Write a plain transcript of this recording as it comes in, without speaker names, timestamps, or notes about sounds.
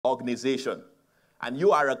organization. And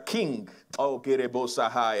you are a king. Oh, Kerebo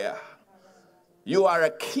Sahaya. You are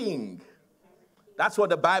a king. That's what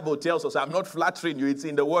the Bible tells us. I'm not flattering you. It's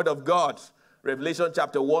in the Word of God. Revelation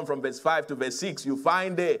chapter 1 from verse 5 to verse 6. You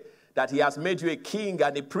find there that he has made you a king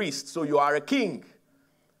and a priest. So you are a king.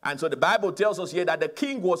 And so the Bible tells us here that the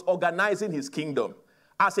king was organizing his kingdom.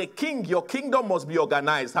 As a king, your kingdom must be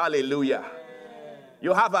organized. Hallelujah. Amen.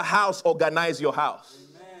 You have a house, organize your house.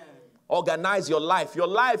 Amen. Organize your life. Your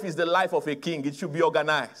life is the life of a king. It should be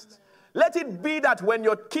organized. Let it be that when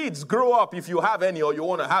your kids grow up, if you have any or you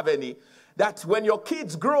want to have any, that when your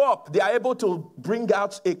kids grow up, they are able to bring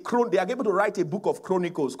out they are able to write a book of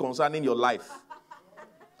chronicles concerning your life.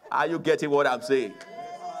 Are you getting what I'm saying?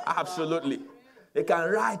 Absolutely. They can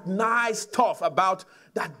write nice stuff about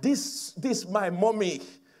that this my mommy,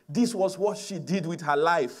 this was what she did with her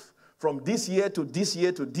life from this year to this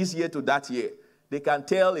year to this year to that year. They can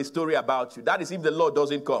tell a story about you. That is if the Lord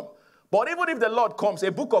doesn't come. But even if the Lord comes,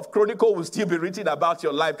 a book of chronicle will still be written about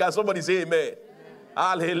your life. Can somebody say amen? Amen.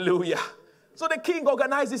 Hallelujah. So the king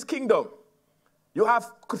organized his kingdom. You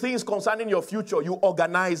have things concerning your future. You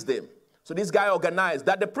organize them. So this guy organized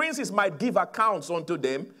that the princes might give accounts unto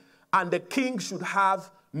them, and the king should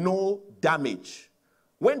have no damage.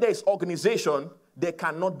 When there is organization, there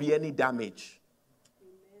cannot be any damage.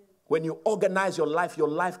 Amen. When you organize your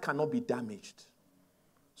life cannot be damaged.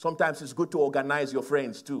 Sometimes it's good to organize your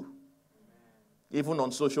friends too. Amen. Even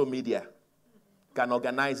on social media, you can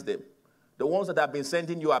organize them. The ones that have been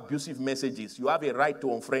sending you abusive messages, you have a right to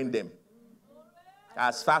unfriend them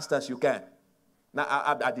as fast as you can. Now,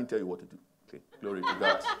 I didn't tell you what to do. Okay, glory to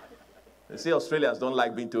God. They say Australians don't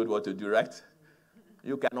like being told what to do, right?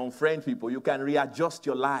 You can unfriend people. You can readjust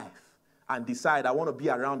your life and decide, I want to be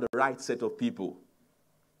around the right set of people.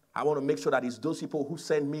 I want to make sure that it's those people who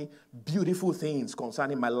send me beautiful things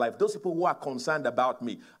concerning my life. Those people who are concerned about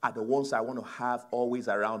me are the ones I want to have always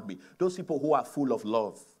around me. Those people who are full of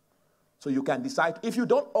love. So you can decide, if you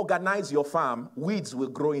don't organize your farm, weeds will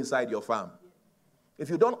grow inside your farm. If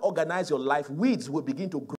you don't organize your life, weeds will begin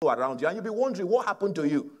to grow around you. And you'll be wondering, what happened to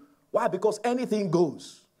you? Why? Because anything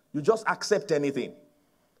goes. You just accept anything.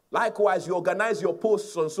 Likewise, you organize your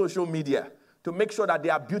posts on social media to make sure that they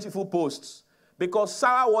are beautiful posts. Because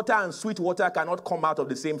sour water and sweet water cannot come out of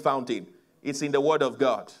the same fountain. It's in the Word of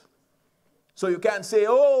God. So you can't say,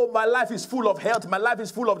 oh, my life is full of health. My life is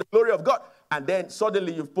full of the glory of God. And then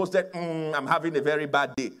suddenly you've posted, I'm having a very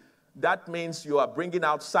bad day. That means you are bringing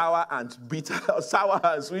out sour and bitter, sour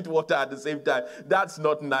and sweet water at the same time. That's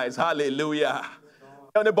not nice. Hallelujah.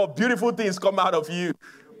 But beautiful things come out of you.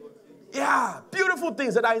 Yeah, beautiful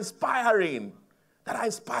things that are inspiring.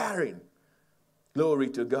 Glory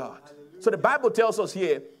to God. So the Bible tells us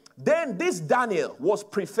here, then this Daniel was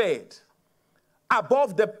preferred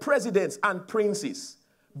above the presidents and princes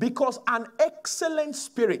because an excellent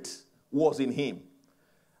spirit was in him.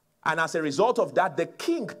 And as a result of that, the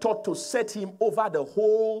king thought to set him over the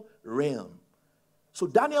whole realm. So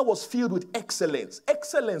Daniel was filled with excellence.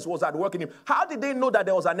 Excellence was at work in him. How did they know that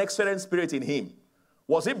there was an excellent spirit in him?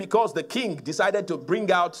 Was it because the king decided to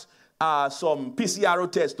bring out some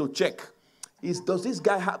PCR tests to check? Does this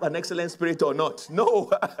guy have an excellent spirit or not?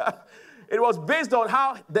 No. It was based on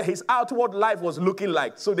how his outward life was looking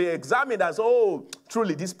like. So they examined as, oh,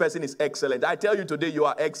 truly this person is excellent. I tell you today, you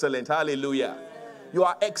are excellent. Hallelujah. Yeah. You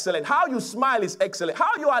are excellent. How you smile is excellent.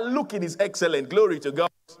 How you are looking is excellent. Glory to God.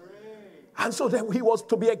 And so then he was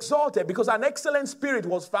to be exalted because an excellent spirit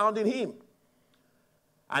was found in him.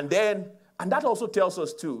 And that also tells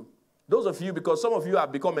us too, those of you, because some of you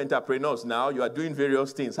have become entrepreneurs now, you are doing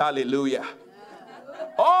various things. Hallelujah.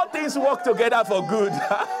 All things work together for good.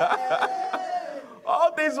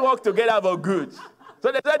 All things work together for good.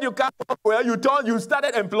 So they said you can't work well, you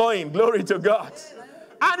started employing. Glory to God.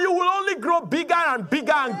 And you will only grow bigger and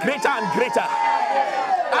bigger and greater and greater.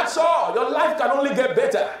 That's all. Your life can only get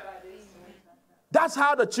better. That's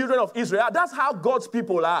how the children of Israel, that's how God's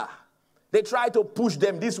people are. They try to push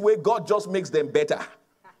them this way. God just makes them better.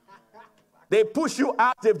 They push you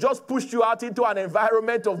out. They've just pushed you out into an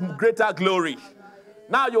environment of greater glory.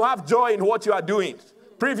 Now you have joy in what you are doing.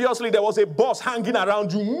 Previously, there was a boss hanging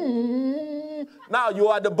around you. Now you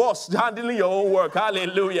are the boss handling your own work.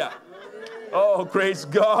 Hallelujah. Oh, praise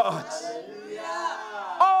God.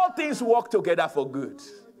 All things work together for good.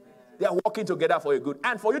 They are working together for your good.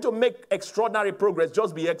 And for you to make extraordinary progress,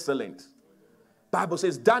 just be excellent. Bible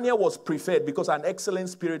says Daniel was preferred because an excellent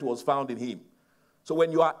spirit was found in him. So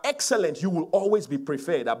when you are excellent, you will always be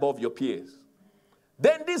preferred above your peers.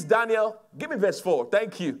 Then this Daniel, give me verse 4,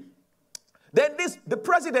 thank you. Then the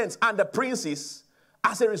presidents and the princes,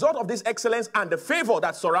 as a result of this excellence and the favor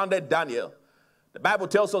that surrounded Daniel, The Bible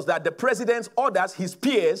tells us that the president orders his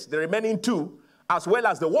peers, the remaining two, as well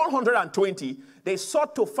as the 120, they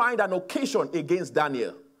sought to find an occasion against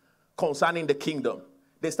Daniel concerning the kingdom.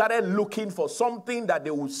 They started looking for something that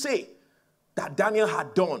they would say that Daniel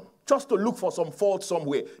had done, just to look for some fault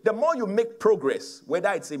somewhere. The more you make progress,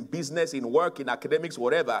 whether it's in business, in work, in academics,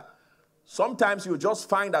 whatever, sometimes you just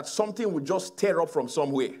find that something will just tear up from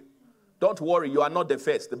somewhere. Don't worry, you are not the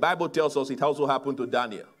first. The Bible tells us it also happened to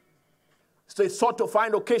Daniel. So they sought to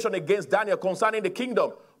find occasion against Daniel concerning the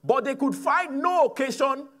kingdom, but they could find no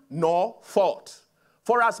occasion nor fault.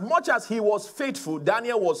 For as much as he was faithful,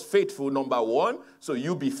 Daniel was faithful, number one, so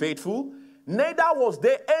you be faithful. Neither was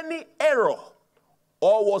there any error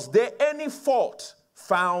or was there any fault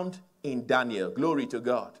found in Daniel. Glory to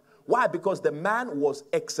God. Why? Because the man was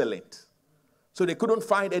excellent. So they couldn't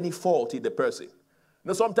find any fault in the person.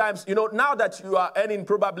 Sometimes, now that you are earning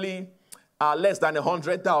probably less than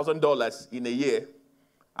 $100,000 in a year,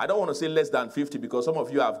 I don't want to say less than 50 because some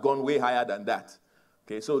of you have gone way higher than that.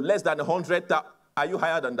 Okay, so less than 100,000. Are you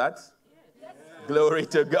higher than that? Yes. Glory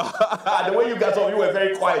to God. The way you guys all, you were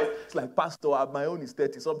very quiet. It's like, Pastor, my own is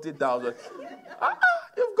 30-something thousand.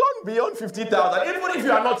 You've gone beyond 50,000. Even if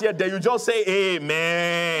you are not yet there, you just say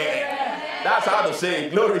amen. That's how to say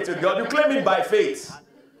it. Glory to God. You claim it by faith.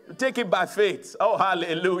 You take it by faith. Oh,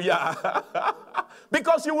 hallelujah.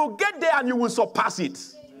 Because you will get there and you will surpass it.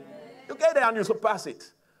 You get there and you surpass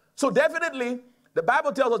it. So definitely, the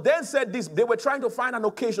Bible tells us, then said this, they were trying to find an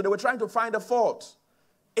occasion, they were trying to find a fault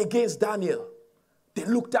against Daniel. They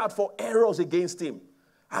looked out for errors against him.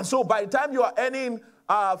 And so by the time you are earning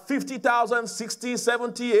 50,000, 60,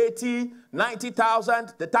 70, 80,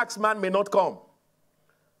 90,000, the tax man may not come.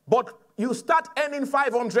 But you start earning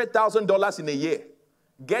 $500,000 in a year.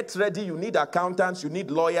 Get ready, you need accountants, you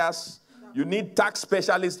need lawyers, you need tax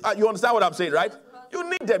specialists. You understand what I'm saying, right? You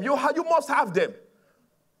need them, you must have them.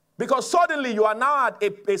 Because suddenly you are now at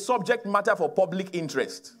a subject matter for public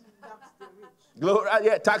interest. Glory,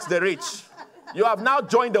 yeah, tax the rich. You have now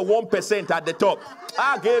joined the 1% at the top.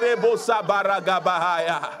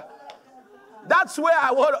 That's where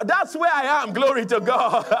I am. Glory to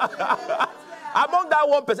God. Among that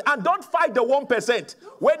 1%. And don't fight the 1%.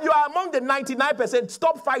 When you are among the 99%,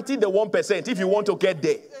 stop fighting the 1% if you want to get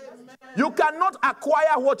there. You cannot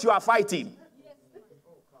acquire what you are fighting.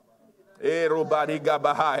 You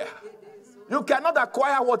cannot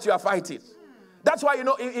acquire what you are fighting. That's why,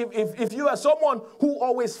 if you are someone who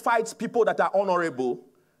always fights people that are honorable,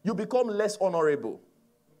 you become less honorable.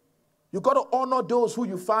 You got to honor those who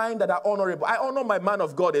you find that are honorable. I honor my man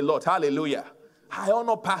of God a lot. Hallelujah. I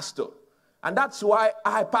honor pastor. And that's why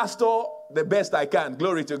I pastor the best I can.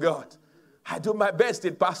 Glory to God. I do my best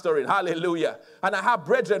in pastoring. Hallelujah. And I have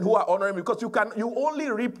brethren who are honoring me because you only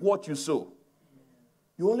reap what you sow.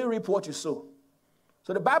 You only reap what you sow.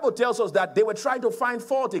 So the Bible tells us that they were trying to find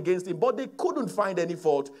fault against him, but they couldn't find any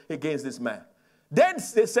fault against this man. Then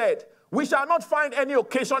they said, we shall not find any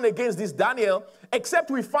occasion against this Daniel, except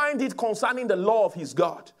we find it concerning the law of his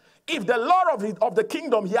God. If the law of the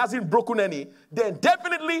kingdom he hasn't broken any, then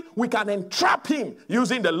definitely we can entrap him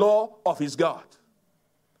using the law of his God.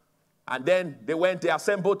 And then they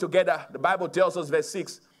assembled together. The Bible tells us, verse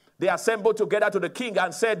 6, they assembled together to the king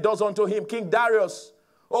and said thus unto him, King Darius,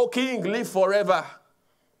 O king, live forever.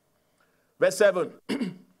 Verse 7,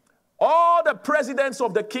 all the presidents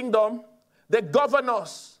of the kingdom, the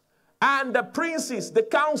governors, and the princes, the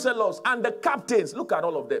counselors, and the captains, look at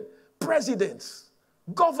all of them, presidents,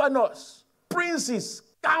 governors, princes,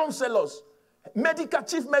 counselors,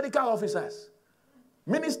 chief medical officers,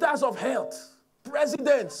 ministers of health,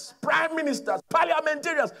 presidents, prime ministers,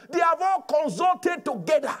 parliamentarians, they have all consulted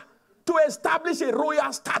together to establish a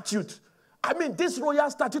royal statute. I mean, this royal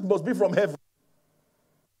statute must be from heaven.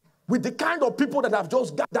 With the kind of people that have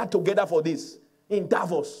just gathered together for this in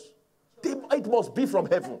Davos, it must be from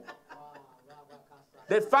heaven.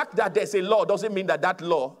 The fact that there's a law doesn't mean that that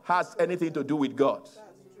law has anything to do with God.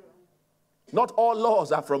 Not all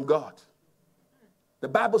laws are from God. The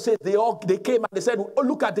Bible says they came and they said, oh,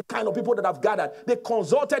 look at the kind of people that have gathered. They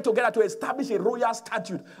consulted together to establish a royal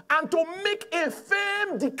statute and to make a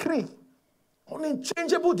firm decree, an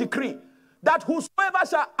unchangeable decree, that whosoever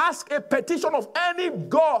shall ask a petition of any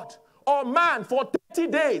god or man for 30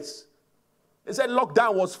 days. They said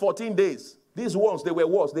lockdown was 14 days. These ones, they were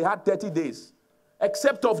worse. They had 30 days.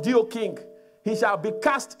 Except of thee, O king, he shall be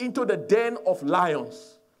cast into the den of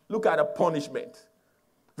lions. Look at the punishment.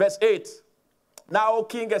 Verse 8. Now, O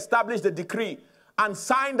king, establish the decree and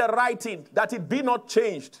sign the writing that it be not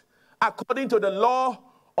changed according to the law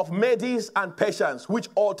of Medes and Persians, which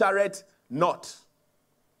altereth not.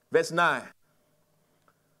 Verse 9.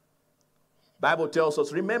 Bible tells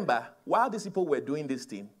us, remember, while these people were doing this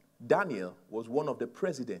thing, Daniel was one of the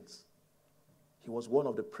presidents. He was one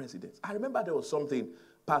of the presidents. I remember there was something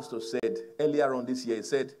Pastor said earlier on this year. He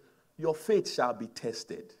said, your faith shall be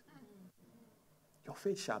tested. Your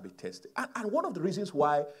faith shall be tested. And one of the reasons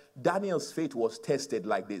why Daniel's faith was tested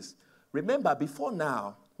like this, remember, before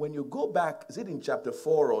now, when you go back, is it in chapter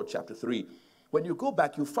 4 or chapter 3? When you go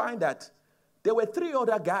back, you find that there were 3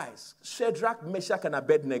 other guys, Shadrach, Meshach, and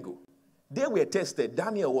Abednego. They were tested.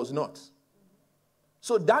 Daniel was not.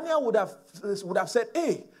 So Daniel would have said,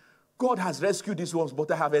 hey, God has rescued these ones, but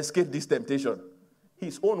I have escaped this temptation.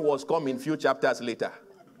 His own was coming few chapters later.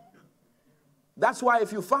 That's why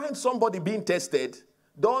if you find somebody being tested,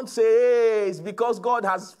 don't say, hey, it's because God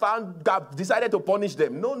has decided to punish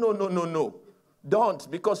them. No, no, no, no, no. Don't,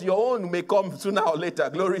 because your own may come sooner or later.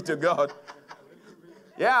 Glory to God.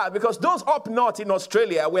 Yeah, because those up north in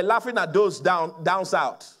Australia were laughing at those down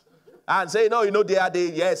south. And say, no,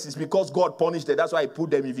 yes, it's because God punished them. That's why he put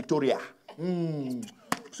them in Victoria.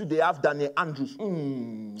 So they have Daniel Andrews.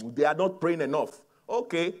 They are not praying enough.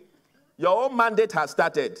 Okay. Your own mandate has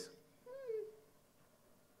started.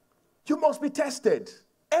 You must be tested.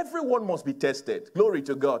 Everyone must be tested. Glory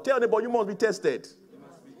to God. Tell anybody, you must be tested.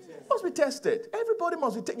 You must be tested. Everybody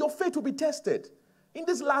must be tested. Your faith will be tested. In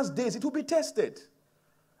these last days, it will be tested.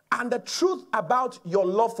 And the truth about your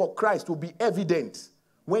love for Christ will be evident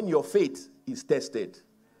when your faith is tested.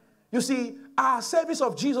 You see, our service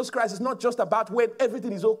of Jesus Christ is not just about when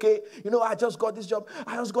everything is okay. I just got this job.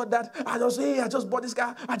 I just got that. I just bought this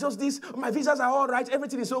car. I just this. My visas are all right.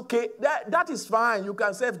 Everything is okay. That is fine. You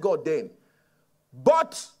can serve God then.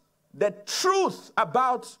 But the truth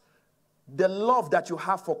about the love that you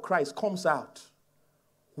have for Christ comes out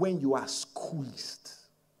when you are squeezed.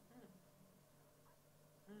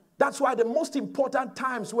 That's why the most important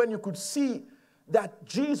times when you could see that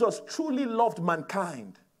Jesus truly loved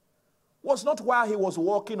mankind was not while he was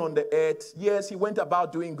walking on the earth. Yes, he went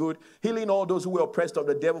about doing good, healing all those who were oppressed of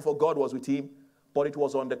the devil, for God was with him. But it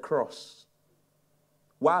was on the cross.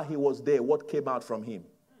 While he was there, what came out from him?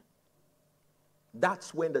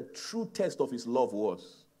 That's when the true test of his love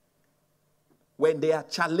was. When there are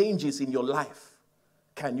challenges in your life,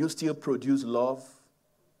 can you still produce love?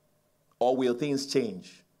 Or will things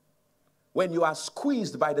change? When you are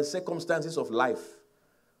squeezed by the circumstances of life,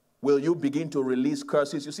 will you begin to release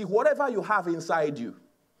curses? You see, whatever you have inside you,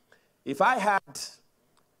 if I had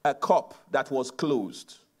a cup that was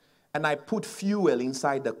closed and I put fuel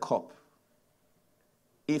inside the cup,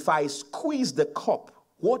 if I squeeze the cup,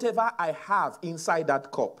 whatever I have inside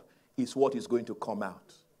that cup is what is going to come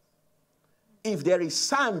out. If there is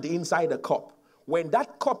sand inside the cup, when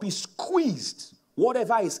that cup is squeezed,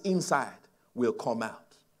 whatever is inside will come out.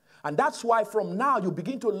 And that's why from now you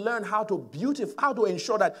begin to learn how to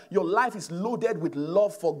ensure that your life is loaded with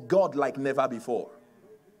love for God like never before.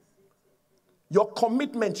 Your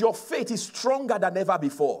commitment, your faith is stronger than ever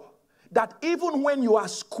before. That even when you are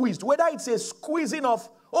squeezed, whether it's a squeezing of,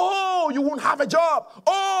 oh, you won't have a job,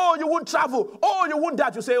 oh, you won't travel, oh, you won't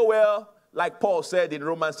that, you say, well, like Paul said in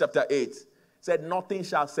Romans chapter 8, said, nothing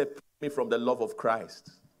shall separate me from the love of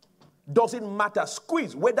Christ. Doesn't matter,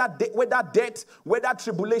 squeeze, whether death, whether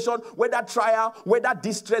tribulation, whether trial, whether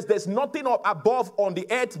distress, there's nothing up above, on the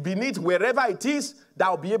earth, beneath, wherever it is, that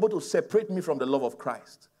will be able to separate me from the love of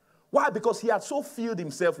Christ. Why? Because he had so filled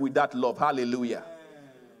himself with that love. Hallelujah.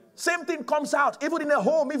 Same thing comes out, even in a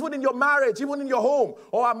home, even in your marriage, even in your home,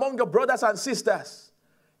 or among your brothers and sisters.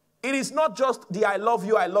 It is not just the I love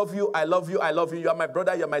you, I love you, I love you, I love you, you are my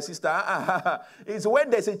brother, you are my sister. It's when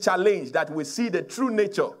there's a challenge that we see the true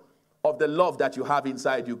nature of the love that you have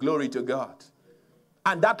inside you. Glory to God.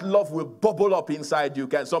 And that love will bubble up inside you.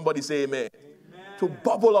 Can somebody say amen? Amen. To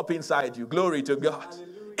bubble up inside you. Glory to God.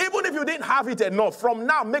 Hallelujah. Even if you didn't have it enough, from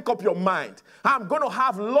now, make up your mind. I'm going to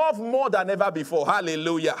have love more than ever before.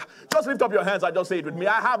 Hallelujah. Just lift up your hands and just say it with me.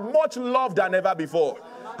 I have much love than ever before.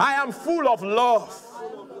 I am full of love.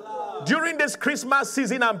 During this Christmas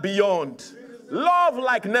season and beyond. Love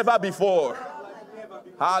like never before.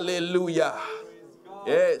 Hallelujah.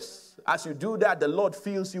 Yes. As you do that, the Lord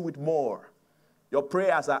fills you with more. Your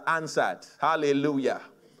prayers are answered. Hallelujah.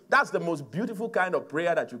 That's the most beautiful kind of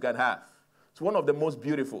prayer that you can have. It's one of the most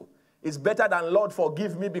beautiful. It's better than, Lord,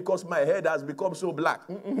 forgive me because my head has become so black.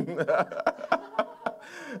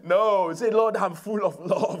 No, say, Lord, I'm full of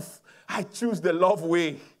love. I choose the love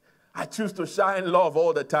way. I choose to shine love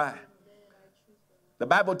all the time. The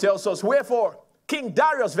Bible tells us, wherefore, King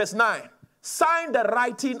Darius, verse 9, signed the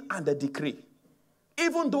writing and the decree.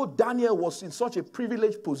 Even though Daniel was in such a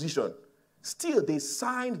privileged position, still they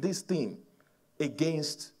signed this thing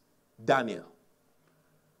against Daniel.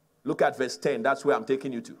 Look at verse 10. That's where I'm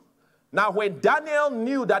taking you to. Now, when Daniel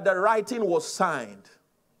knew that the writing was signed,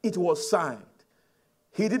 it was signed.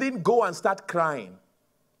 He didn't go and start crying.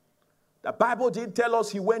 The Bible didn't tell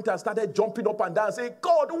us he went and started jumping up and down saying,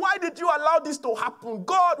 God, why did you allow this to happen?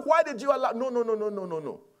 God, why did you allow?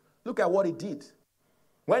 No. Look at what he did.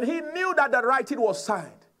 When he knew that the writing was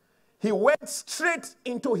signed, he went straight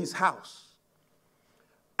into his house.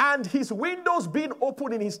 And his windows being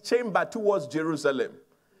open in his chamber towards Jerusalem.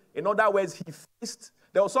 In other words, he faced,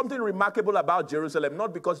 there was something remarkable about Jerusalem,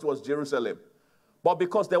 not because it was Jerusalem, but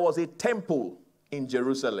because there was a temple in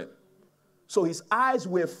Jerusalem. So his eyes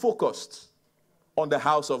were focused on the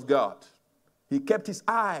house of God. He kept his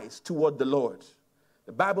eyes toward the Lord.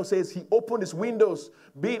 The Bible says he opened his windows,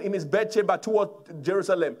 being in his bedchamber toward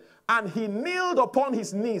Jerusalem, and he kneeled upon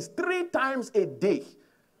his knees 3 times a day.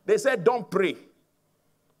 They said, don't pray.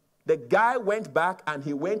 The guy went back and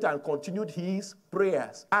he went and continued his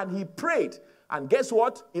prayers. And he prayed. And guess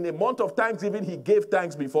what? In a month of Thanksgiving, he gave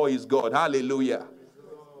thanks before his God. Hallelujah.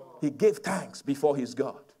 He gave thanks before his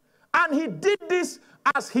God. And he did this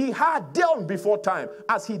as he had done before time,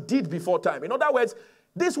 as he did before time. In other words,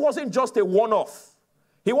 this wasn't just a one-off.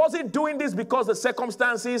 He wasn't doing this because the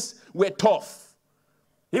circumstances were tough.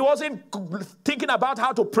 He wasn't thinking about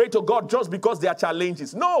how to pray to God just because there are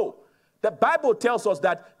challenges. No. The Bible tells us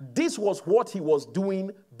that this was what he was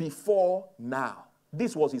doing before now.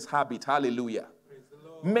 This was his habit. Hallelujah.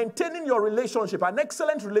 Maintaining your relationship, an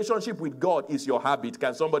excellent relationship with God is your habit.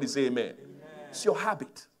 Can somebody say amen? It's your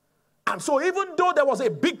habit. And so even though there was a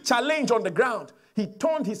big challenge on the ground, he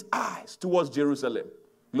turned his eyes towards Jerusalem.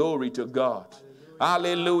 Glory to God.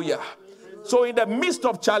 Hallelujah. So in the midst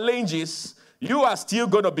of challenges, you are still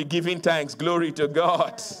going to be giving thanks. Glory to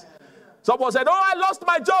God. Someone said, I lost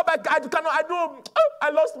my job.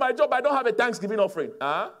 I lost my job. I don't have a Thanksgiving offering.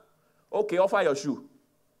 Okay, offer your shoe.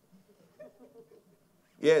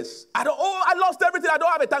 Yes. I lost everything. I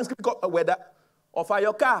don't have a Thanksgiving weather. Offer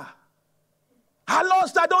your car.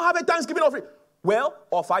 I don't have a Thanksgiving offering. Well,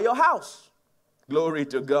 offer your house. Glory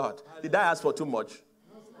to God. Did I ask for too much?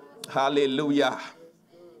 Hallelujah.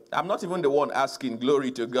 I'm not even the one asking.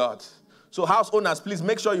 Glory to God. So house owners, please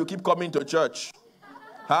make sure you keep coming to church.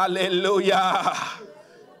 Hallelujah.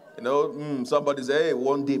 You know, somebody say, hey,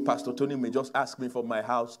 one day Pastor Tony may just ask me for my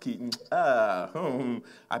house key.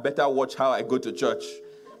 I better watch how I go to church.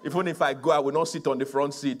 Even if I go, I will not sit on the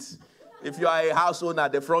front seat. If you are a house owner,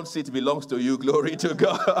 the front seat belongs to you. Glory to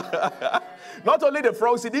God. Not only the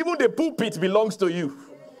front seat, even the pulpit belongs to you.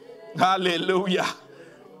 Hallelujah.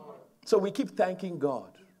 So we keep thanking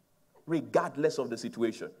God, regardless of the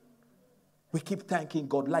situation. We keep thanking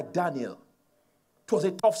God like Daniel. It was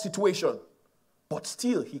a tough situation, but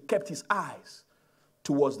still he kept his eyes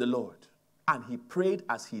towards the Lord. And he prayed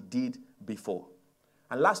as he did before.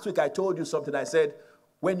 And last week I told you something. I said,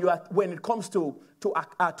 when it comes to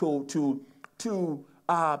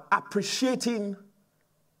appreciating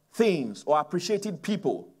things or appreciating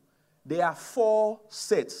people, there are 4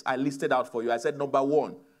 sets I listed out for you. I said, number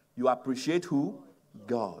 1, you appreciate who?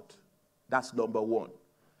 God. That's number 1.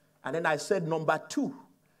 And then I said, number 2,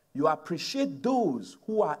 you appreciate those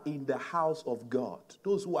who are in the house of God,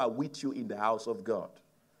 those who are with you in the house of God.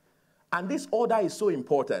 And this order is so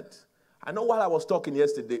important. I know while I was talking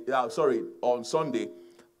on Sunday,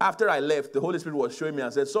 after I left, the Holy Spirit was showing me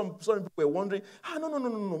and said, some people were wondering,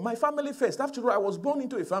 no, my family first. After all, I was born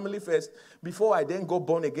into a family first before I then got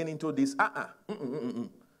born again into this.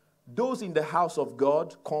 Those in the house of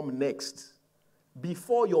God come next,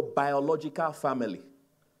 before your biological family,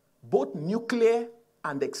 both nuclear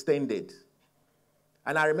and extended.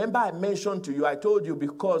 And I remember I mentioned to you, I told you,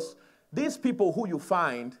 because these people who you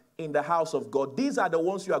find in the house of God, these are the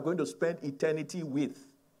ones you are going to spend eternity with.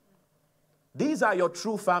 These are your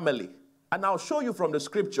true family. And I'll show you from the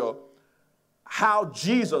scripture how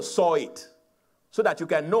Jesus saw it, so that you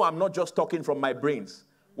can know I'm not just talking from my brains.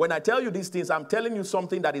 When I tell you these things, I'm telling you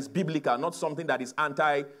something that is biblical, not something that is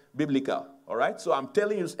anti-biblical. All right? So I'm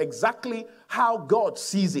telling you exactly how God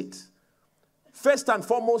sees it. First and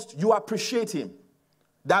foremost, you appreciate him.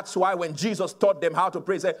 That's why when Jesus taught them how to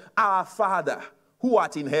pray, he said, Our Father, who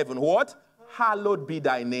art in heaven, what? Hallowed be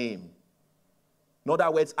thy name. In other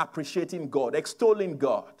words, appreciating God, extolling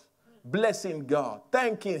God, blessing God,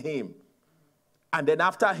 thanking him. And then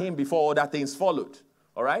after him, before other things followed.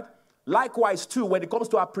 All right? Likewise, too, when it comes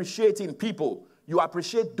to appreciating people, you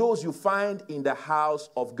appreciate those you find in the house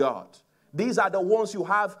of God. These are the ones you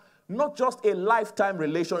have not just a lifetime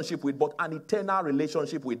relationship with, but an eternal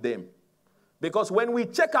relationship with them. Because when we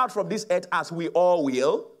check out from this earth, as we all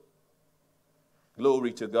will,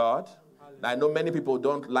 glory to God, I know many people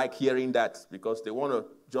don't like hearing that because they want to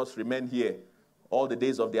just remain here all the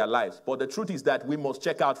days of their lives. But the truth is that we must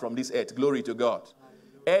check out from this earth. Glory to God.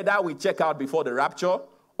 Either we check out before the rapture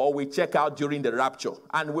or we check out during the rapture.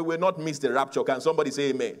 And we will not miss the rapture. Can somebody say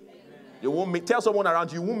amen? You won't tell someone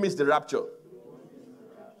around you, you won't miss the rapture.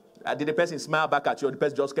 Did the person smile back at you or the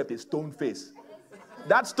person just kept a stone face?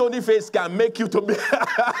 That stony face can make you to be...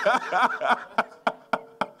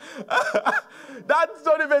 That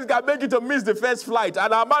stony face can make you to miss the first flight.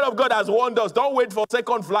 And our man of God has warned us, don't wait for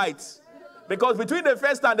second flight. Because between the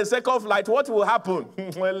first and the second flight, what will happen?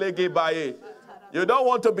 You don't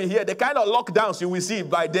want to be here. The kind of lockdowns you will see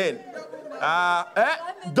by then.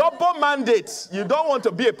 Double mandates. You don't want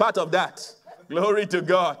to be a part of that. Glory to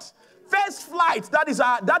God. First flight,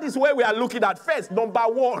 that is where we are looking at first, number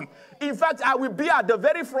one. In fact, I will be at the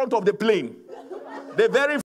very front of the plane. The very